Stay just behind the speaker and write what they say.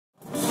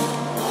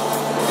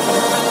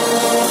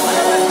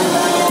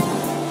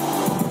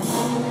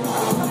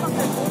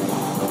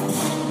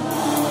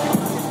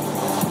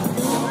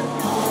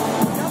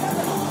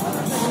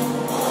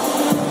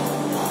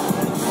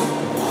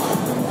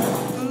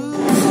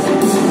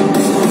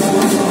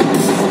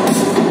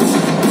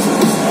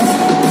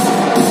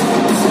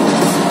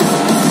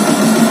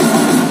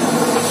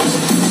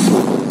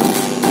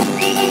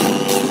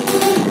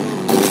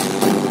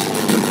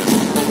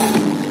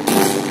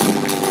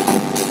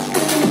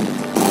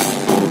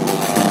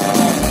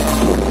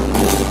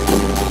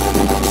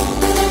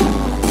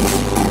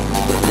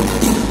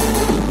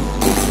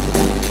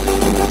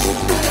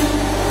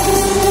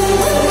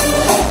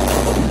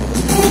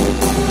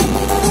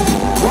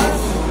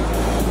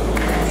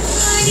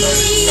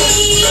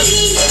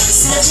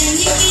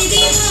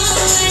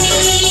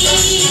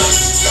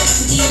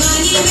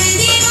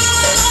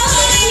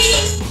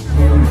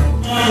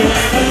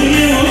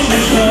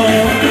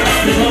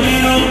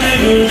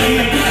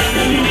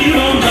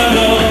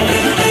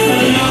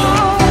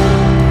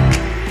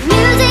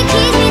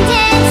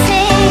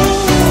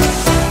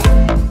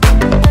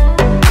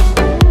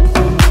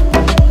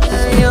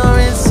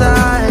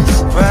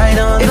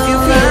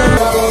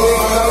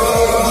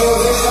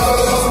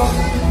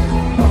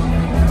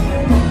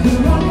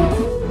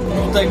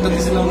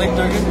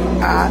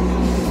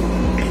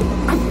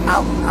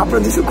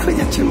আপনাদের কিছু খুঁজে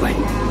যাচ্ছেন ভাই,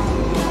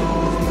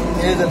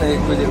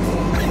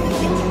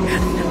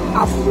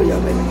 আপনি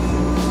যাবেন,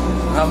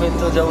 আমি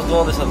তো যাবো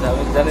তোমাদের সাথে,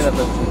 আমি জানি না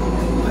তো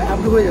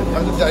আপনি হয়ে যাবেন।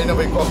 আমি জানি না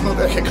ভাই, কখনো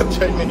দেখা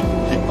যায়নি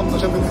আপনার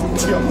সাথে।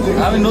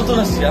 আমি নতুন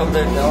আসছি, আমার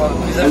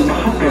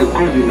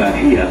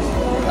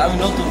আমি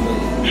নতুন ভাই।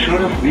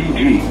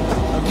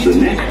 The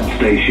next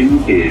station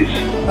is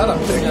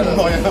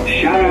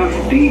Sharaf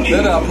DG.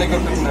 আপনি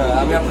না,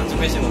 আমি আপনার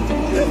চেয়ে বেশি নতুন।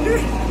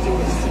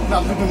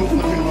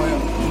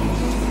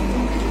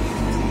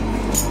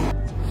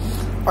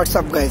 What's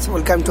up guys,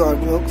 welcome to our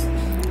vlog.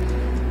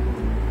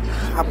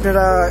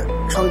 আপনারা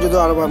সংযুক্ত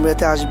আরব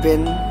আমিরাতে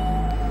আসবেন,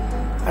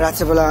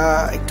 রাত্রেবেলা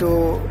একটু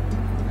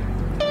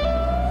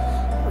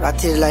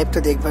রাতের লাইভটা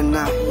দেখবেন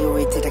না,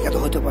 এটা কেন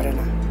হতে পারে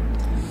না।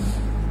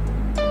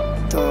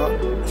 তো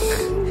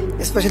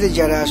স্পেশালি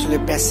যারা আসলে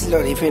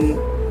bachelor, even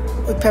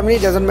with family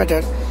doesn't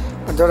matter,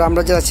 ধরো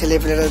আমরা যারা ছেলে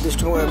ফেলেরা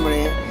দুষ্ট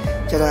মানে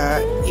যারা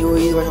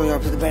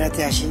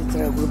বেড়াতে আসি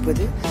তারা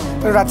গ্রুপেতে,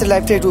 রাতের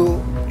লাইফটা একটু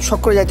শখ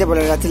করে যাইতে পারে।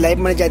 রাতের লাইফ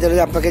মানে যাইতে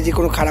হলে আপনাকে যে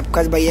কোনো খারাপ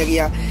কাজ বা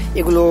গিয়া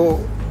এগুলো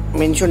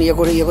মেনশন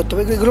করতে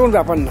হবে, এগুলো কোনো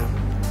ব্যাপার না,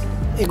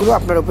 এগুলো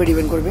আপনার উপরে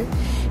ডিপেন্ড করবে।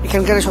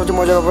 এখানকার সবচেয়ে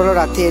মজার ব্যাপার হলো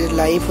রাতের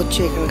লাইফ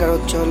হচ্ছে এখানকার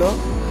হচ্ছে হলো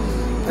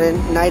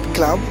নাইট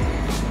ক্লাব,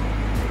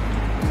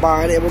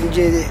 বার এবং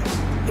যে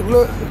এগুলো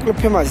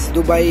ফেমাস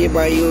দুবাই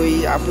বা ওই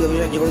আবুধাবি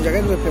যে কোনো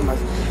জায়গায় এগুলো ফেমাস।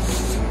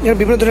 এখানে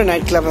বিভিন্ন ধরনের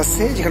নাইট ক্লাব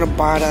আছে, যেখানে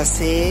বার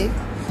আছে,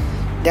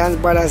 ডান্স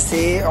বার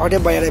আছে,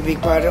 অডেব বার, অ্যারাবিক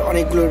বার,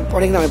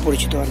 অনেক নামে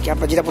পরিচিত আর কি।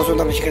 আপনার যেটা পছন্দ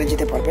আপনি সেখানে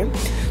যেতে পারবেন।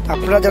 তো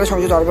আপনারা যারা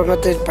সংযুক্ত আরব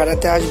আমিরাতে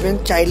বেড়াতে আসবেন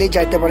চাইলেই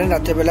যাইতে পারেন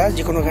রাত্রেবেলা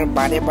যে কোনো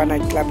বারে বা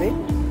নাইট ক্লাবে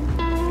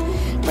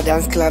বা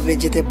ডান্স ক্লাবে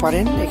যেতে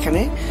পারেন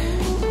এখানে।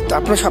 তো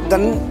আপনারা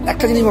সাবধান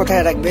একটা জিনিস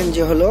মাথায় রাখবেন,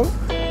 যে হলো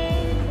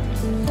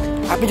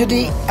আপনি যদি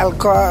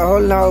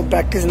অ্যালকোহল না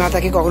প্র্যাকটিস না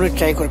থাকে কখনোই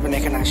ট্রাই করবেন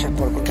এখানে আসার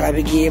পর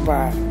ক্লাবে গিয়ে বা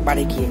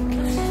বাড়ি গিয়ে।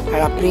 আর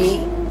আপনি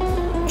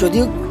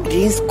যদিও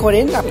ড্রিঙ্কস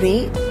করেন আপনি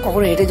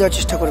কখনো হেঁটে যাওয়ার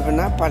চেষ্টা করবেন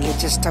না, পারলে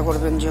চেষ্টা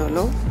করবেন যে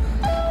হলো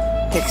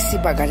ট্যাক্সি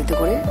বা গাড়িতে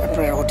করে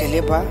আপনার হোটেলে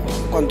বা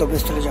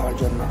গন্তব্যস্থলে যাওয়ার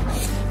জন্য।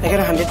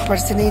 এখানে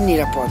 100%ই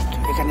নিরাপদ,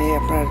 এখানে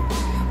আপনার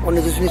অন্য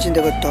কিছু নিয়ে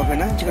চিন্তা করতে হবে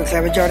না। যেখানে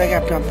ক্লাবে যাওয়ার আগে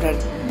আপনি আপনার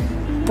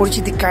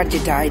পরিচিতি কার্ড,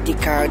 যেটা আইডি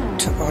কার্ড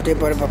হতে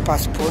পারে বা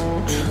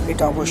পাসপোর্ট,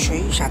 এটা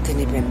অবশ্যই সাথে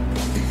নেবেন।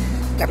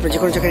 আপনার যে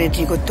কোনো জায়গায়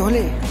এন্ট্রি করতে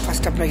হলে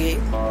ফার্স্ট আপনাকে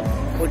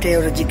ওইটাই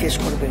ওরা জিজ্ঞেস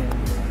করবে।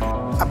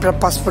 আপনার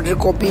পাসপোর্টের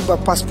কপি বা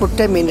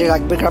পাসপোর্টটাই মেনে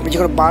রাখবেন, কারণ আপনি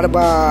যখন বার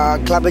বা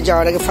ক্লাবে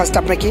যাওয়ার আগে ফার্স্ট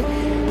আপনাকে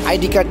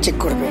আইডি কার্ড চেক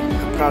করবে,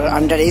 আপনার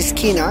আন্ডার এজ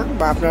কি না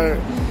বা আপনার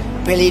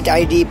ভ্যালিড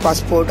আইডি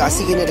পাসপোর্ট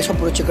আছে কি না, এটা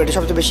সম্পূর্ণ চেক করে, এটা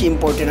সবচেয়ে বেশি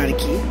ইম্পর্টেন্ট আর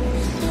কি।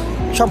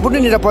 সম্পূর্ণ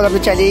নিরাপদ। আপনি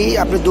চাইলেই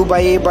আপনি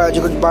দুবাই বা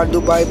যখন বার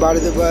দুবাই বা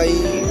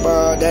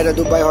ডায়রা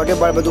দুবাই, হটে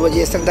বার বা দুবাই যে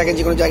স্থানে থাকেন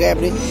যে কোনো জায়গায়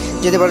আপনি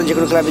যেতে পারেন, যে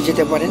কোনো ক্লাবে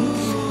যেতে পারেন।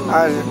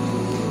 আর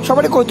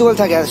সবারই কৌতূহল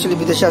থাকে আসলে,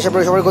 বিদেশে আসার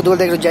পরে সবারই কৌতূহল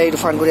থাকে যাই একটু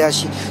ফান করে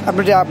আসি।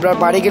 আপনার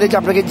বাড়ি গেলে যে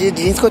আপনাকে যে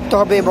জিনিস করতে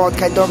হবে, মদ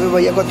খাইতে হবে বা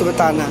ইয়ে করতে হবে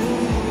তা না,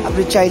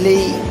 আপনি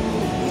চাইলেই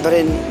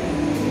ধরেন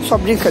সব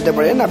ড্রিঙ্কস খেতে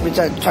পারেন, আপনি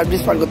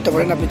সার্ভিস পান করতে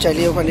পারেন, আপনি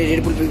চাইলেই ওখানে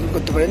রেড বুল পিক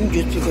করতে পারেন,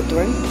 জুস পিক করতে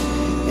পারেন,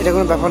 এটা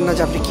কোনো ব্যাপার না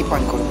যে আপনি কী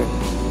পান করবেন।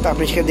 তো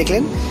আপনি সেখানে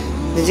দেখলেন,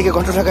 নিজেকে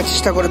ঘন্টা রাখার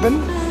চেষ্টা করবেন।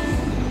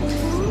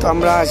 তো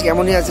আমরা আজকে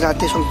এমনই আজ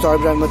রাতে সংযুক্ত আরব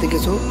আমিরাতের মধ্যে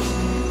কিছু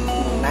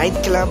নাইট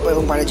ক্লাব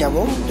এবং বারে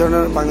যাবো। ধরুন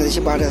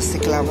বাংলাদেশি বার আছে,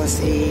 ক্লাব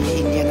আছে,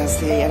 ইন্ডিয়ান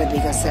আছে,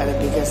 আরবিক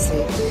আছে,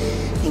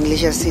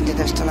 ইংলিশ আছে,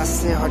 ইন্টারন্যাশনাল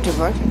আছে,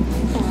 হটেভার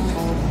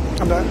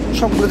আমরা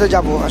সবগুলোতে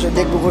যাবো। আসলে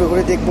দেখবো, ঘুরে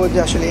ঘুরে দেখবো যে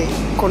আসলে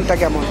কোনটা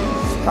কেমন।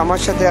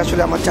 আমার সাথে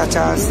আসলে আমার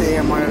চাচা আছে,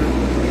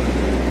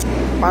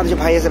 আমার যে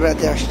ভাই আছে,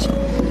 বেড়াতে আসছে।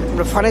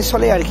 আমরা ফানের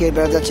চলে আর কি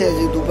বেড়াতে যাচ্ছে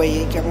যে দুবাই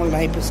কেমন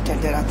লাইফ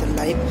স্টাইলের রাতের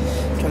লাইফ,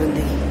 চলেন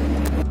দেখি।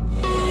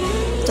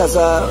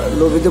 চাচা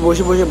লবিতে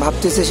বসে বসে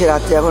ভাবতেছে সে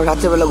রাতে, এখন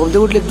রাত্রেবেলা ঘুমতে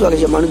উঠলে একটু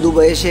আগে মানুষ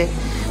দুবাই এসে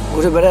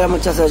ঘুরে বেড়ায়।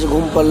 আমার চাচা আছে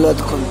ঘুম পারলো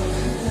এতক্ষণ,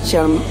 সে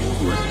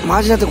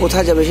মাঝ রাতে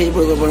কোথায় যাবে সেই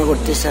পরিকল্পনা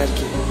করতেছে আর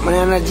কি। মানে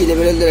এনার্জি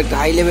লেভেলের একটা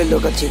হাই লেভেল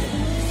দরকার ছিল।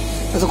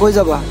 আচ্ছা কই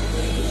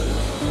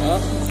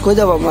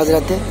যাবা মাঝ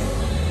রাতে?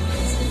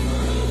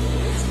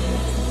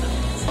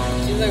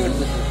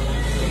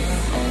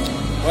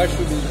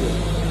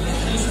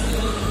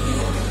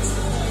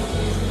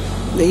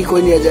 দেখি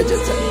কই নিয়ে যায়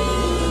চাচা।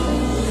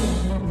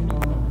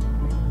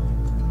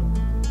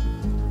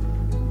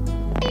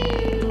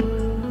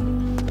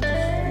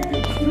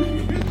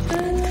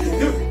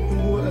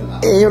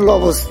 এই হলো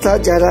অবস্থা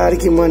যারা আর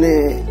কি মানে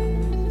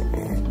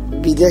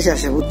বিদেশ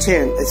আসে,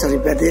 বুঝছেন, সরি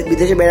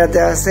বিদেশে বেড়াতে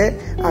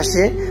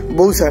আসে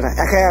বউ ছাড়া,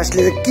 একাই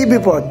আসলে কি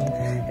বিপদ।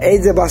 এই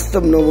যে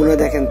বাস্তব নমুনা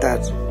দেখেন তার।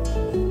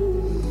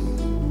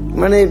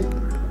 মানে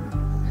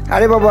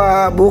আরে বাবা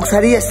বুক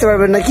সারিয়ে আসতে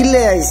পারবেন না,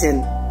 কিনলে আইছেন?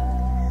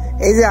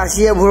 এই যে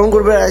আসিয়া ভ্রমণ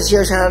করবে,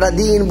 আসিয়া সারাটা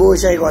দিন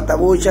বসে কথা,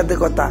 বউর সাথে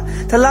কথা,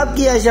 তা লাভ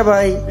কি আসা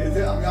ভাই?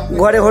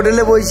 ঘরে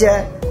হোটেলে বসে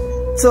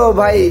তো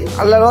ভাই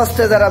আল্লাহর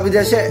হস্তে যারা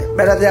বিদেশে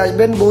বেড়াতে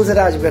আসবেন বউ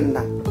ছেড়ে আসবেন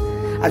না।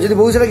 আর যদি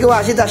বউ ছেড়ে কেউ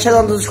আসি তার সাথে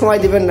অন্তত সময়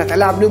দিবেন না,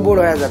 তাহলে আপনি বোর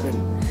হয়ে যাবেন।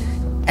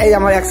 এই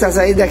আমার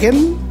এক্সারসাইজ দেখেন,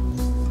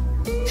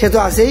 সে তো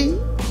আসেই।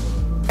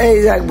 এই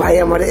দেখ ভাই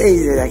আমার, এই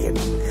যে দেখেন।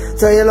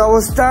 তো এই হলো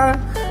অবস্থা।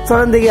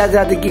 চলেন দেখি আজ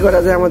রাতে কি করা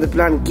যায়, আমাদের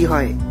প্ল্যান কি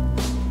হয়।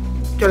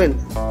 চলেন।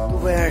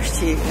 দুবাই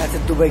আসছি, রাতে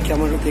দুবাই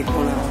কেমন দেখবো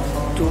না,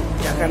 একটু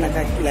টাকা নাকা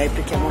একটু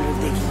লাইফটা কেমন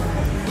দেখি।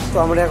 তো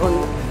আমরা এখন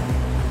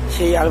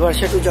সেই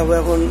আলবার্সা যাবো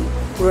এখন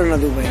পুরানা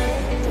দুবাই।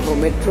 তো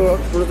মেট্রো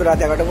মূলত রাত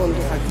 11টা পর্যন্ত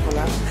থাকবো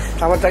না।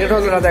 আমার টার্গেট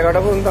হলো রাত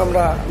 11টা পর্যন্ত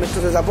আমরা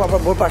মেট্রোতে যাবো, আবার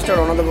ভোর 5টা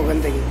রওনা দেবো ওখান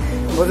থেকে।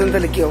 বোঝেন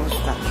তাহলে কি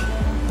অবস্থা।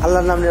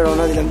 আল্লাহর নাম নিয়ে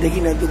রওনা দিলাম, দেখি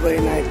না দুবাই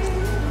নাইট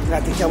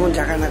রাতে কেমন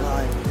ঝাঁকা নাকা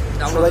হয়।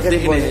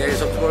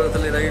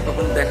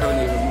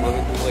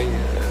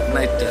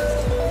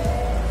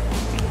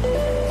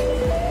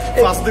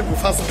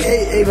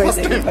 এই ভাই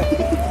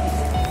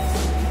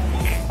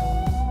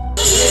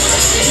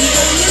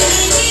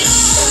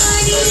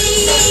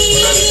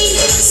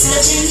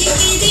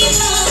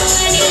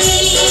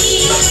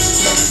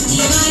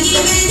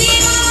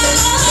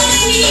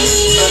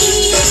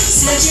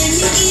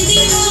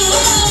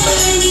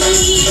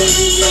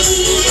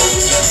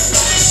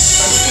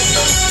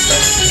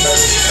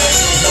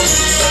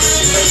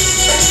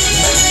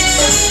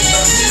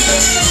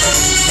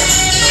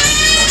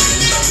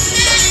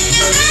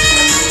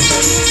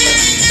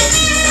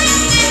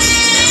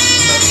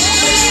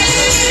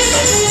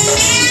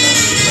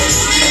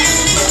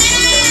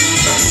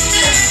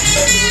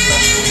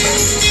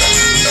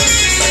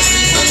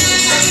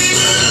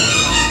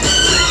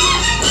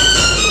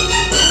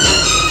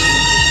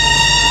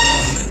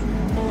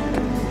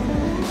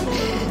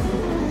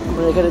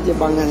এখানে যে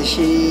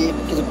বাংলাদেশি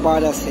কিছু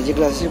বার আছে,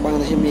 যেগুলো আছে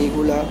বাংলাদেশি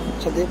মেয়েগুলার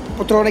সাথে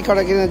প্রথমে অনেক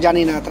ওরা কিন্তু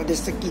জানি না তাদের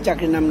কি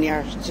চাকরির নাম নিয়ে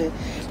আসছে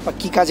বা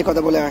কী কাজে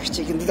কথা বলে আসছে,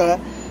 কিন্তু তারা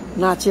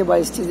নাচে বা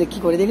স্টেজে কী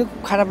করে দেখে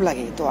খুব খারাপ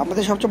লাগে। তো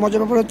আমাদের সবচেয়ে মজার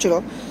ব্যাপার হচ্ছিল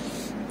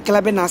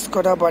ক্লাবে নাচ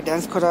করা বা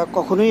ড্যান্স করা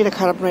কখনোই এটা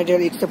খারাপ না, এটা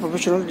it's a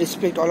professional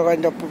respect all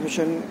kind of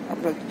profession.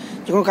 আপনার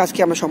যে কোনো কাজকে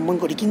আমরা সম্মান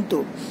করি, কিন্তু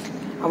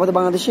আমাদের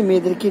বাংলাদেশি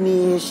মেয়েদেরকে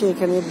নিয়ে এসে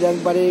এখানে ব্ল্যাক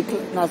বারে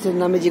নাচের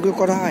নামে যেগুলো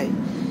করা হয়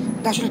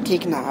এটা আসলে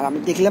ঠিক না। আর আমি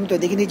দেখলাম, তো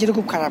দেখে নিজেরও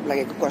খুব খারাপ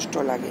লাগে, খুব কষ্ট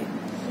লাগে।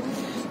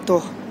 তো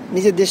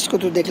নিজের দেশকে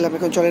তো দেখলাম,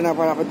 এখন চলে না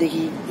আবার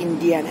দেখি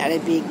ইন্ডিয়ান,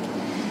 অ্যারাবিক,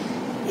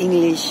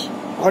 ইংলিশ,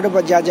 হয়তো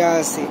যা যা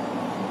আছে।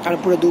 আর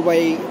পুরো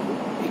দুবাই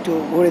একটু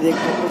ঘুরে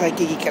দেখবো কোথায়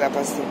কী কী ক্লাব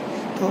আছে।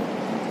 তো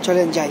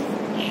চলেন যাই।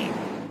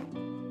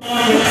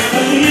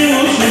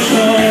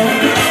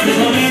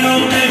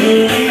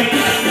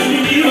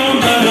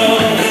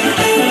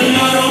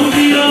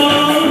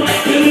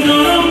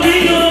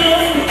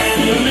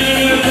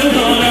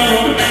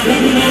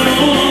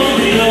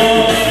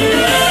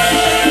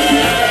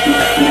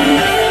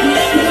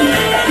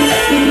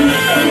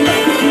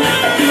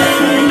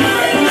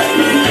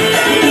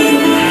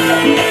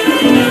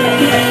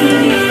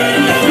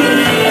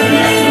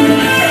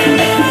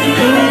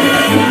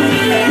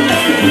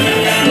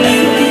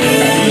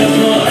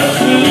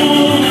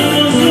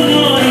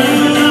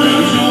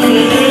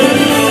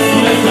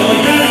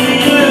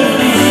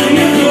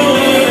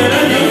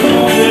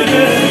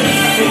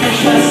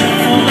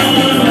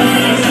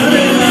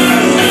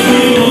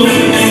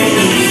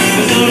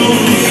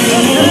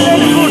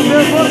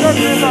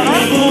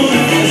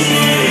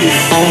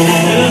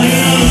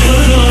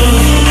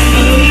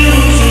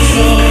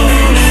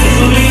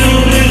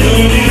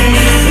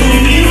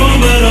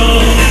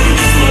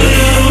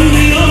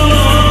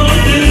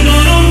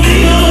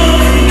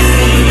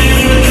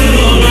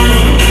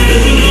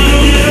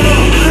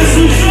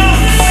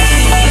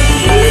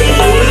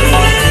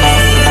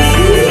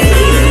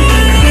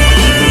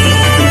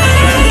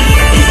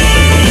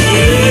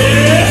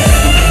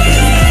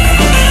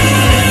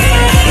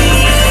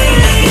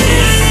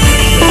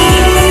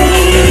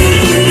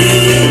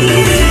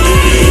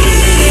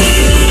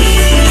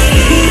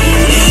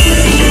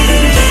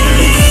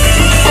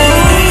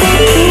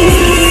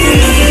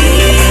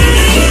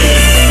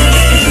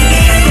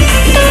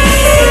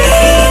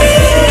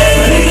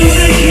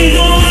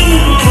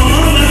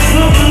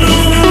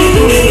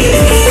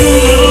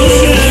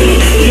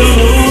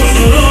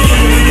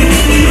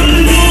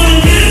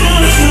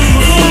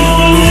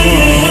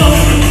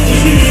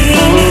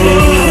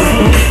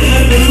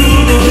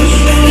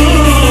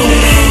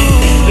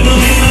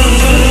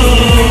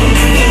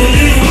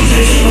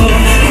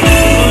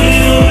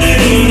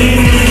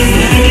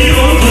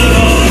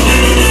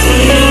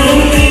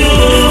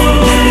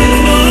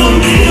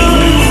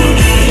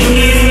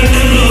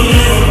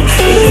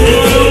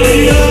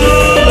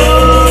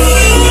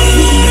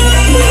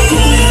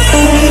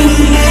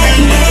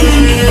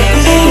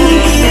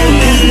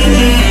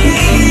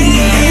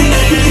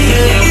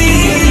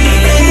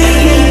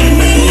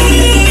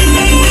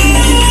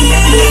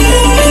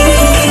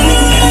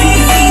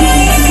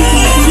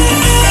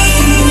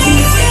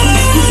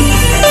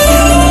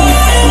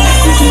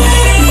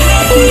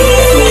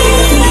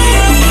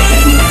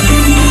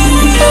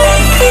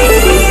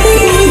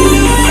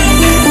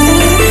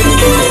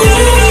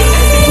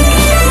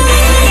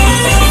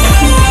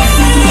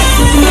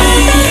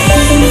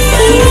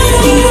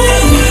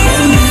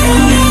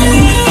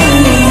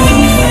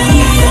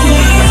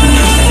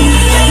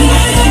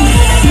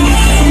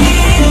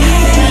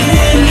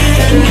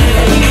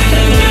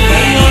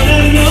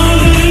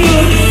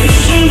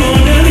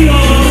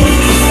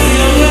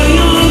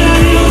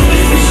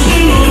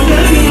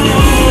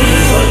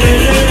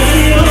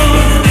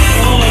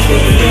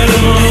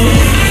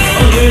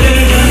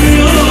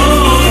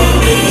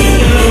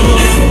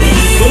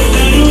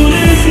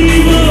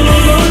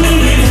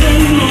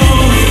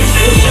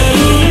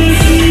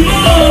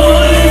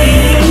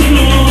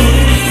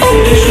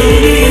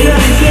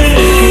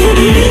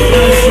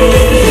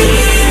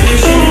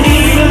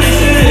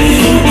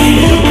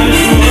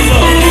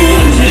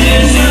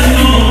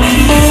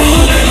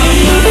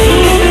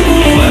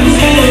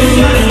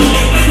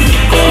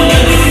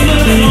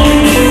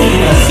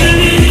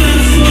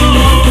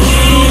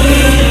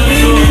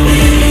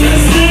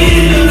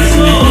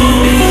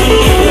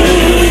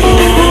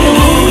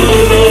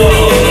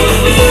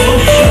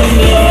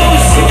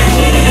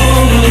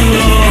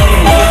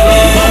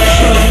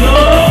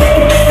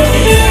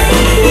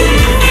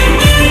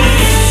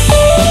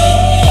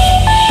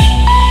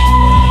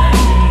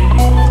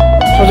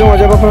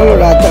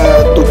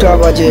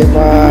 বাজে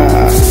বা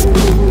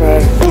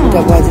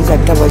 2টা বাজে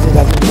 4টা বাজে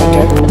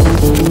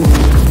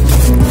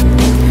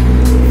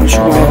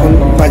সময় এখন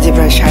বাজে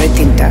প্রায়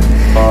 3:30।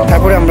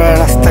 তারপরে আমরা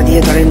রাস্তা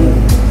দিয়ে ধরেন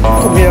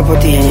খুব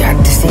নিরাপদে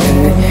হাঁটতেছি।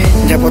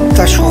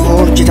 নিরাপত্তা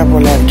শহর যেটা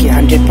বলে আর কি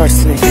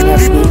 100%। এখানে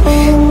আপনি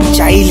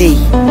চাইলেই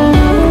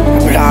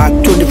রাত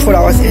 24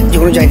 আওয়ার্স যে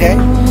কোনো জায়গায়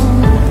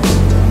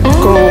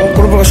কোনো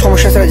প্রকার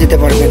সমস্যা ছাড়া যেতে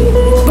পারবেন,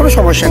 কোনো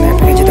সমস্যা নেই,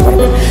 আপনি যেতে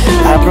পারবেন।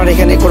 আর আপনার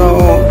এখানে কোনো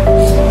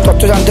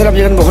তথ্য জানতে হলে আপনি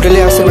যেখানে হোটেলে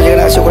আসছেন বা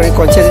যেখানে আসে ওখানে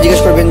কনসিয়াসে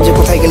জিজ্ঞেস করবেন যে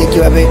কোথায় গেলে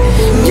কীভাবে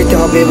যেতে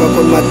হবে বা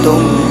কোন মাধ্যম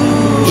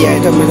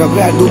এটা হবে।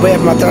 আর দুবাই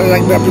মাত্রা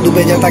রাখবেন, আপনি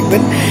দুবাই যা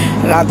থাকবেন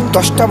রাত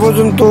 10টা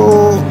পর্যন্ত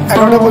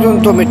 11টা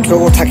পর্যন্ত মেট্রো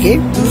থাকে।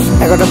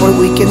 11টার পরে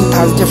উইকেন্ড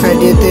থার্সডে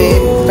ফ্রাইডেতে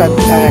রাত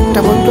 1টা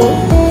পর্যন্ত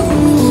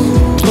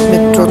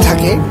মেট্রো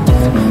থাকে।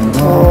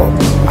 তো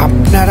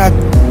আপনারা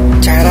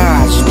যারা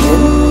আসবেন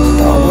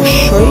তা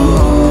অবশ্যই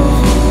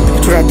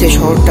একটু রাতে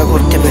শহরটা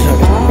ঘুরতে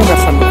বেরোবে, কোনো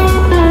ব্যাপার না।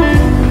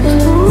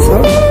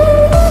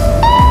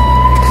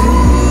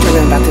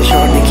 চলেন রাতে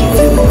শহর দেখি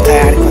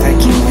কোথায় আর কোথায়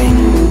কি হয়।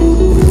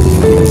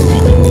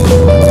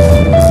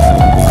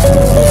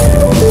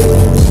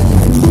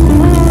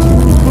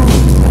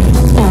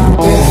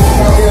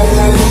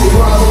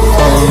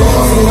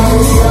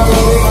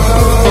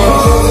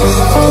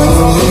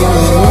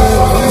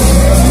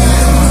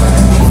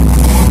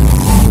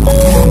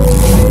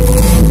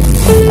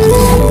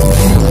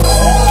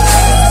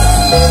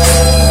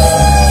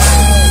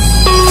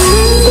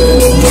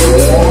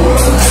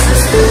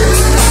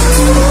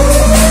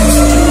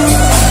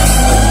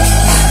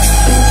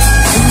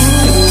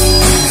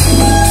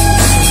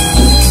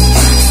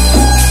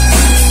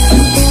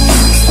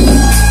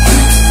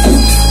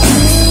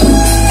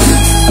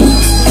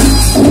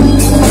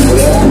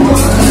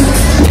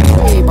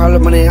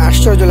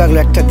 আশ্চর্য লাগলো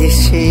একটা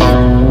দেশে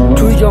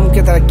ট্যুরিজমকে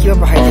তারা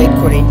কীভাবে হাইলাইট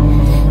করে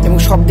এবং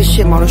সব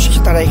দেশের মানুষ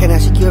তারা এখানে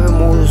আসে কীভাবে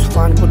মৌজ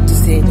পান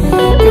করতেছে।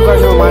 কেউ কারোর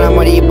সঙ্গে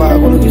মারামারি বা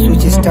কোনো কিছু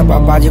চেষ্টা বা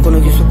বাজে কোনো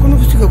কিছু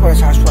কেউ করার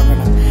সাহস পাবে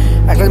না।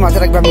 একটা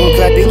মাথায় রাখবে, আমি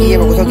ক্লাবে গিয়ে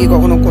বা কোথাও গিয়ে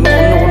কখনো কোনো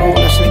অন্য কোনো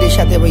ন্যাশনালিটির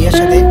সাথে বা ইয়ার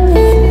সাথে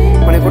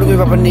মানে কোনো কিছু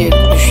ব্যাপার নিয়ে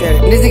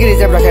নিজেকে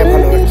রিজার্ভ রাখাই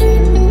ভালো আর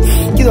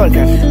কি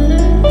দরকার।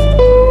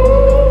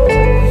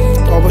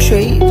 তো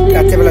অবশ্যই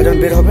রাত্রেবেলা যখন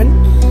বের হবেন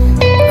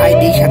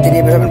আইডি সাথে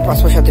নিয়ে বের হবেন,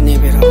 পাসপোর্ট সাথে নিয়ে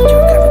বের হবেন।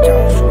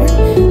 যাওয়ার সময়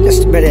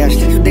জাস্ট বেড়ে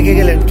আসলে দেখে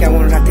গেলেন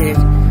কেমন রাতের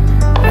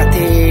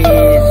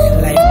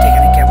লাইফটা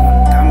এখানে কেমন।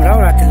 আমরাও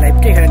রাতের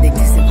লাইফটা এখানে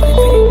দেখতেছি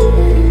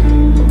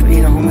তো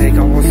এইরকম আর কি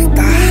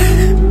অবস্থা।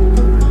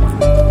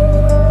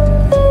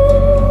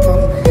 তো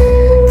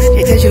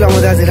এটাই ছিল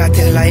আমাদের আজ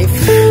রাতের লাইফ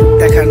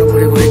দেখানো,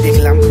 ঘুরে ঘুরে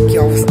দেখলাম কি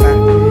অবস্থা,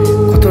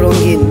 কত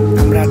রঙিন।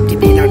 আমরা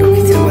টিভি নাটক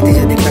সিনেমাতে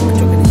যা দেখলাম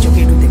চোখে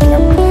একটু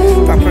দেখলাম।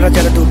 তো আপনারা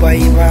যারা দুবাই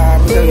বা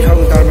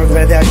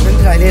বেড়াতে আসবেন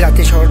চাইলে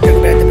রাতে শহরটা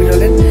বেড়াতে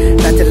বেরোলেন,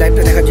 রাতের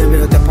লাইফটা দেখার জন্য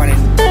বেরোতে পারেন,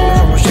 কোনো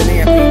সমস্যা নেই।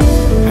 আপনি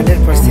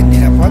 100%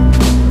 নিরাপদ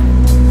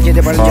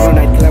যেতে পারেন যেমন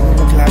নাইট ক্লাব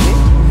বা ক্লাবে।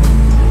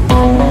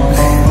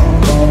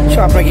 সো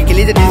আপনাকে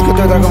গেলিতে ডিস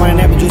করতে হবে মানে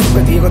নেই, আপনি জুস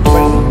দিয়ে করতে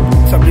পারেন,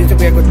 সব জিনিসে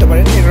বিয়ে করতে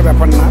পারেন, এগুলো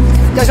ব্যাপার না।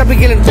 জাস্ট আপনি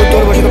গেলেন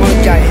তোর বসে তো মানুষ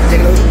যায়,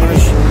 যেগুলো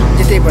মানুষ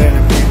যেতেই পারেন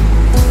আপনি।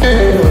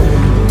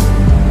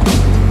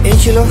 এই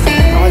ছিল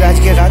আমাদের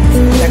আজকের রাত।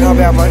 দেখা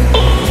হবে আবার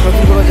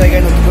নতুন কোনো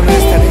জায়গায় নতুন কোনো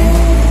স্থানে।